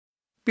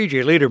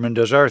B.J. Liederman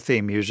does our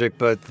theme music,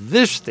 but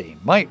this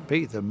theme might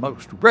be the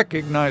most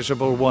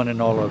recognizable one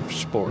in all of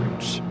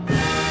sports.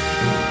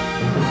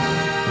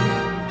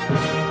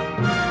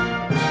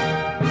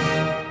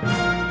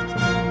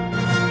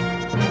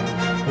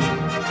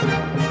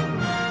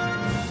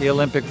 The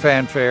Olympic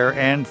fanfare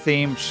and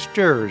theme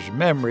stirs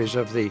memories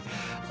of the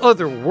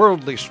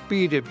otherworldly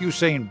speed of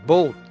Usain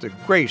Bolt, the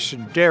grace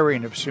and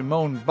daring of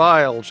Simone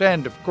Biles,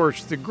 and, of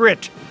course, the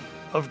grit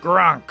of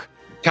Gronk.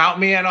 Count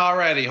me in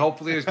already.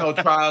 Hopefully there's no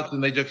tryouts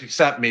and they just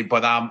accept me.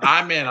 But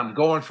I'm in. I'm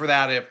going for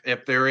that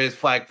if there is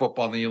flag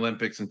football in the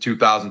Olympics in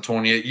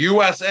 2028.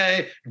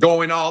 USA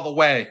going all the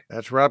way.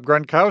 That's Rob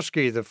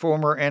Gronkowski, the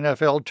former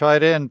NFL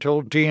tight end,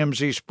 told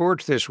TMZ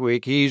Sports this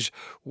week he's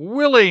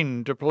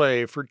willing to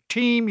play for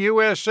Team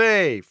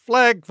USA,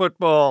 flag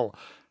football.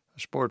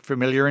 A sport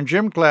familiar in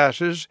gym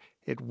classes,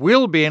 it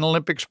will be an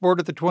Olympic sport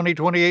at the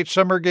 2028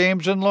 Summer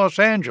Games in Los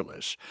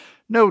Angeles.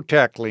 No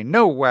tackling,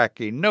 no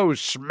whacking, no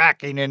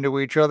smacking into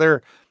each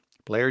other.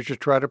 Players just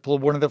try to pull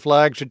one of the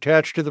flags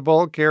attached to the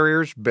ball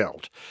carrier's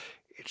belt.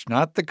 It's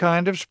not the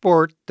kind of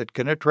sport that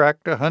can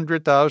attract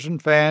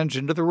 100,000 fans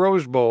into the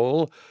Rose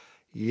Bowl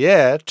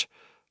yet,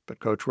 but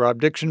Coach Rob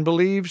Dixon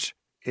believes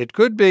it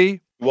could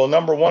be. Well,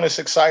 number one, it's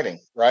exciting,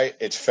 right?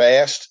 It's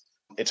fast,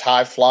 it's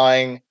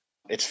high-flying,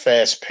 it's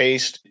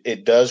fast-paced.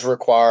 It does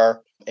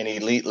require an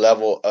elite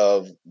level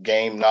of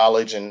game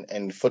knowledge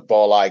and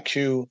football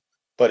IQ.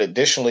 But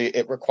additionally,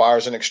 it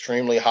requires an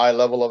extremely high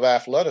level of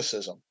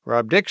athleticism.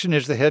 Rob Dixon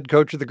is the head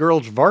coach of the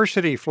girls'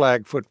 varsity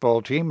flag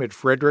football team at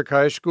Frederick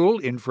High School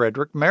in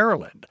Frederick,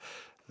 Maryland.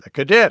 The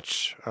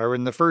cadets are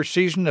in the first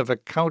season of a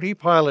county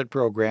pilot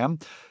program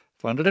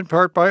funded in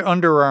part by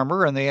Under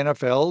Armour and the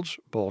NFL's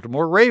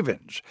Baltimore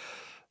Ravens.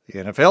 The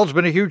NFL's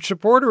been a huge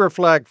supporter of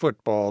flag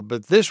football,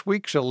 but this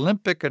week's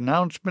Olympic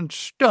announcement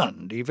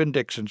stunned even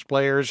Dixon's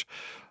players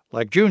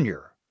like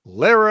junior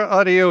Lara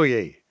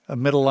Adeoye, a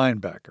middle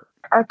linebacker.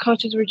 Our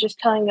coaches were just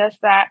telling us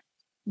that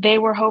they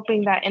were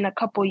hoping that in a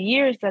couple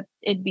years that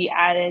it'd be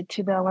added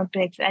to the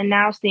Olympics. And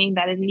now seeing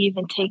that it didn't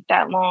even take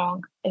that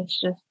long, it's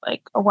just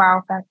like a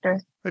wow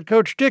factor. But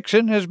Coach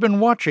Dixon has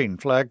been watching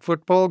flag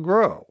football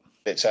grow.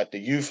 It's at the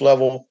youth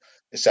level.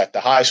 It's at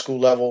the high school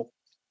level.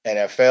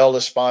 NFL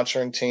is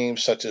sponsoring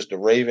teams such as the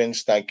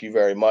Ravens. Thank you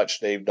very much.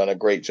 They've done a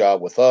great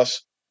job with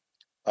us.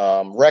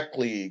 Rec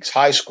leagues,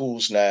 high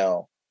schools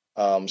now,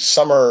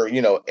 summer,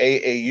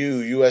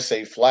 AAU,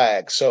 USA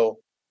flag. So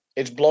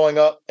it's blowing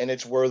up, and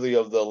it's worthy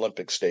of the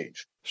Olympic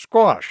stage.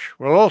 Squash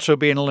will also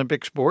be an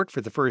Olympic sport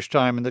for the first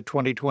time in the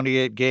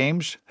 2028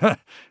 Games. At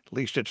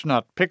least it's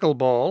not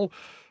pickleball.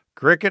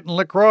 Cricket and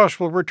lacrosse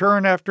will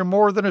return after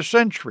more than a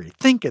century.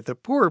 Think of the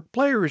poor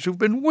players who've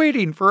been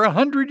waiting for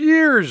 100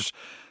 years.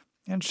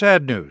 And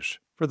sad news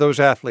for those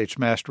athletes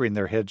mastering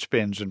their head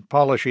spins and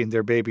polishing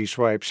their baby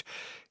swipes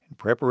in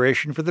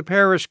preparation for the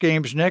Paris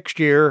Games next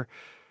year.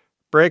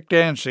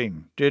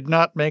 Breakdancing did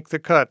not make the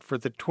cut for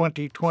the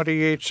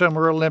 2028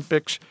 Summer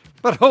Olympics,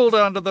 but hold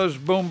on to those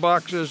boom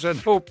boxes and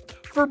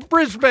hope for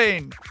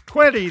Brisbane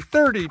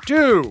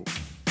 2032.